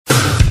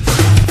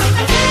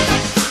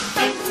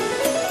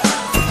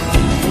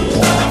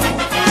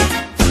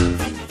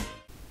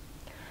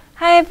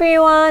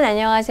everyone.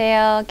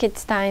 안녕하세요.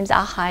 키즈타임즈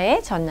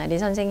아하의 전나리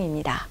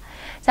선생님입니다.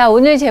 자,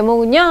 오늘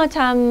제목은요,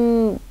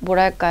 참,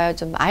 뭐랄까요,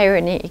 좀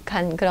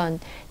아이러니한 그런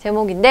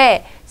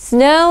제목인데,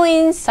 Snow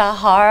in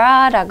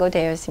Sahara 라고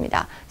되어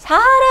있습니다.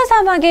 사하라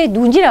사막에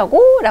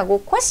눈이라고?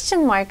 라고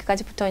question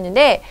mark까지 붙어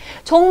있는데,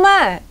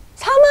 정말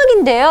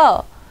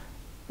사막인데요.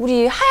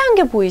 우리 하얀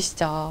게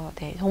보이시죠?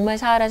 네, 정말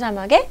사하라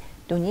사막에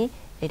눈이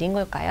내린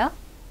걸까요?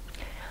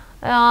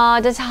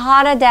 The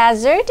Sahara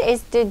Desert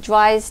is the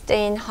driest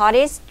and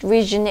hottest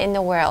region in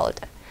the world.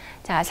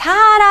 자,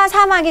 사하라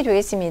사막이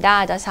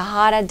되겠습니다. The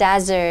Sahara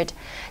Desert.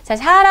 자,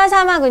 사하라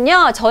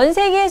사막은요, 전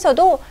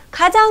세계에서도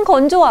가장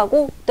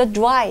건조하고 the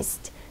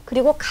driest,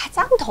 그리고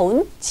가장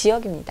더운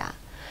지역입니다.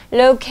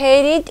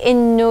 Located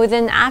in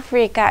northern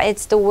Africa,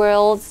 it's the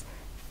world's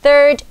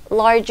third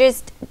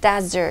largest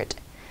desert.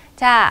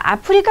 자,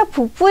 아프리카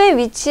북부에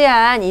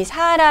위치한 이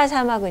사하라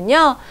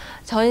사막은요,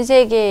 전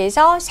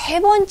세계에서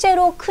세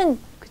번째로 큰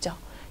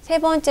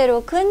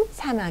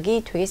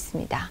사막이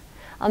되겠습니다.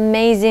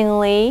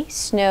 Amazingly,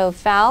 snow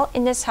fell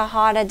in the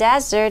Sahara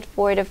Desert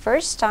for the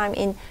first time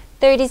in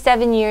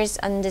 37 years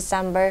on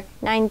December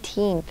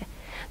 19th.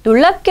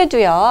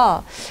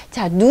 놀랍게도요,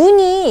 자,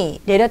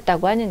 눈이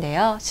내렸다고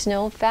하는데요.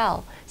 Snow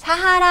fell.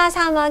 사하라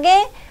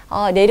사막에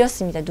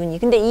내렸습니다. 눈이.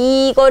 근데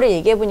이거를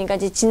얘기해 보니까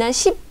지난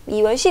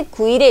 12월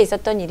 19일에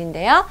있었던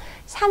일인데요.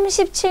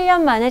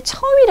 37년 만에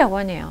처음이라고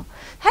하네요.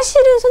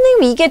 사실은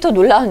선생님이 이게 더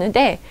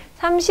놀라웠는데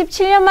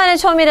 37년 만에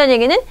처음이라는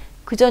얘기는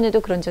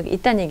그전에도 그런 적이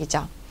있다는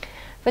얘기죠.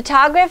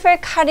 Photographer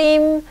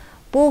Karim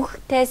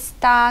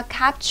Bouhtesta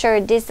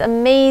captured this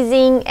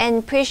amazing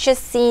and precious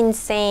scene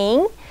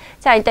saying,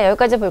 자, 일단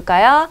여기까지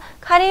볼까요?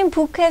 카림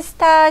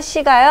부케스타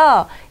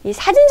씨가요, 이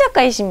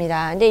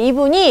사진작가이십니다. 근데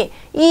이분이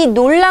이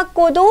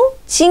놀랍고도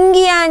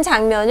진기한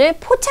장면을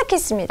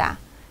포착했습니다.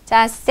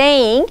 자,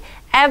 saying,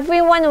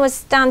 everyone was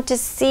stunned to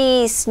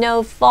see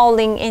snow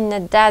falling in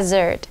the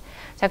desert.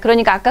 자,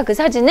 그러니까 아까 그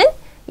사진은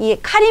이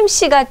카림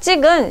씨가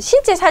찍은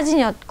실제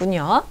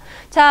사진이었군요.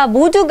 자,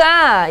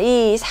 모두가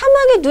이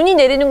사막에 눈이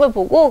내리는 걸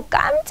보고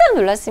깜짝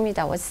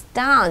놀랐습니다. was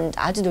stunned.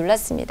 아주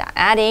놀랐습니다.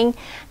 Adding,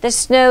 the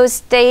snow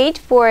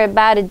stayed for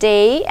about a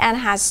day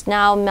and has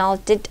now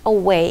melted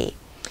away.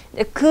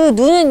 그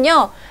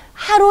눈은요,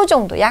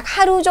 약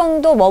하루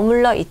정도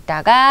머물러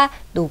있다가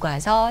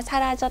녹아서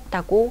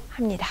사라졌다고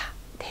합니다.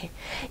 네.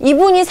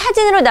 이분이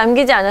사진으로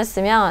남기지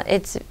않았으면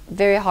it's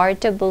very hard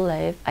to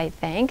believe, I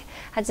think.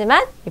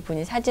 하지만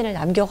이분이 사진을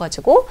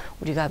남겨가지고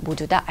우리가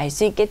모두 다 알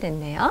수 있게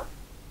됐네요.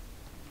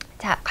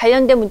 자,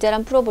 관련된 문제를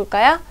한번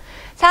풀어볼까요?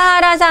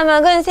 사하라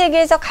사막은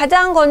세계에서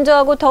가장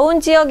건조하고 더운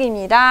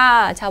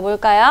지역입니다. 자,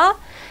 뭘까요?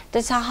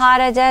 The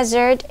Sahara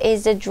Desert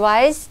is the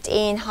driest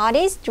and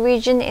hottest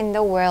region in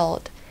the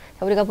world.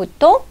 자, 우리가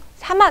보통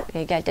사막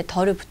얘기할 때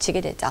더를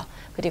붙이게 되죠.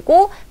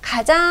 그리고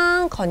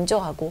가장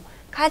건조하고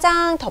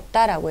가장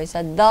덥다라고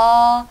해서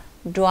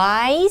the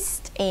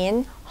driest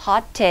and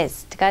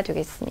hottest가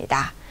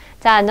되겠습니다.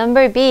 자,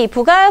 number B.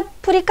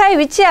 북아프리카에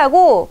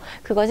위치하고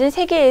그것은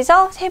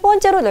세계에서 세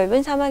번째로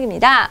넓은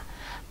사막입니다.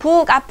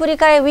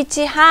 북아프리카에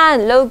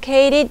위치한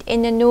located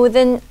in the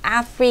northern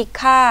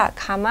Africa,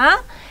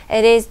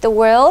 it is the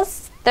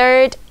world's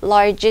third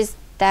largest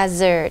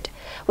desert.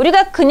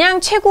 우리가 그냥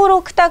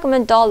최고로 크다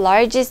그러면 the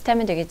largest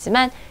하면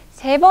되겠지만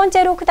세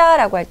번째로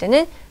크다라고 할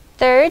때는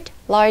third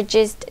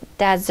largest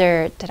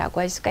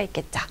desert라고 할 수가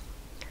있겠죠.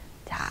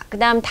 자, 그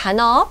다음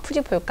단어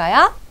풀이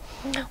볼까요?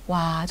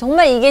 와,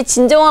 정말 이게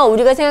진정한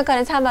우리가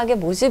생각하는 사막의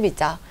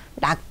모습이죠.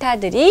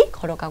 낙타들이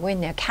걸어가고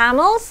있네요.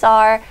 Camels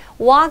are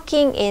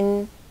walking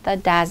in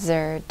the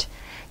desert.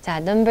 자,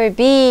 number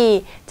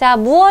B. 자,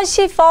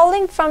 무엇이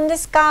falling from the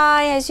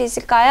sky 할 수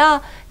있을까요?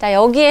 자,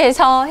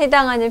 여기에서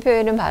해당하는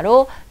표현은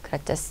바로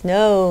그렇죠.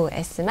 snow.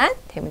 S만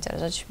대문자로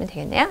써주시면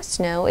되겠네요.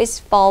 Snow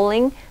is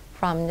falling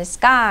from the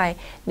sky.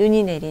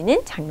 눈이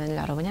내리는 장면을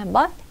여러분이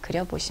한번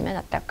그려보시면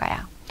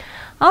어떨까요?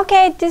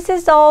 Okay, this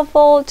is all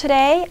for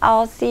today.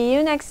 I'll see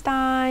you next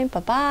time.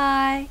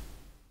 Bye-bye.